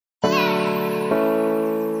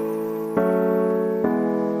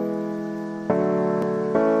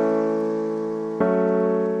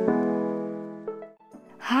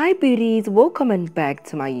beauties, welcome back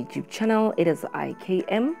to my YouTube channel. It is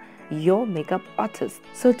IKM, your makeup artist.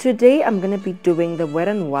 So today I'm gonna be doing the Wet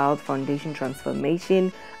n Wild foundation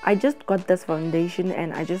transformation. I just got this foundation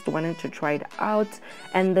and I just wanted to try it out,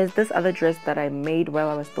 and there's this other dress that I made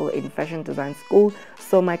while I was still in fashion design school.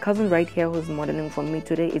 So my cousin right here who's modeling for me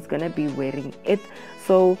today is gonna be wearing it.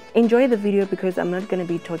 So enjoy the video because I'm not gonna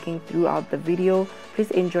be talking throughout the video.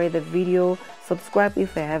 Please enjoy the video, subscribe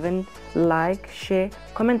if you haven't, like, share,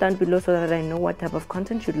 comment down below so that I know what type of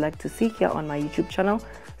content you'd like to see here on my YouTube channel.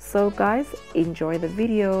 So guys, enjoy the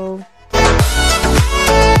video.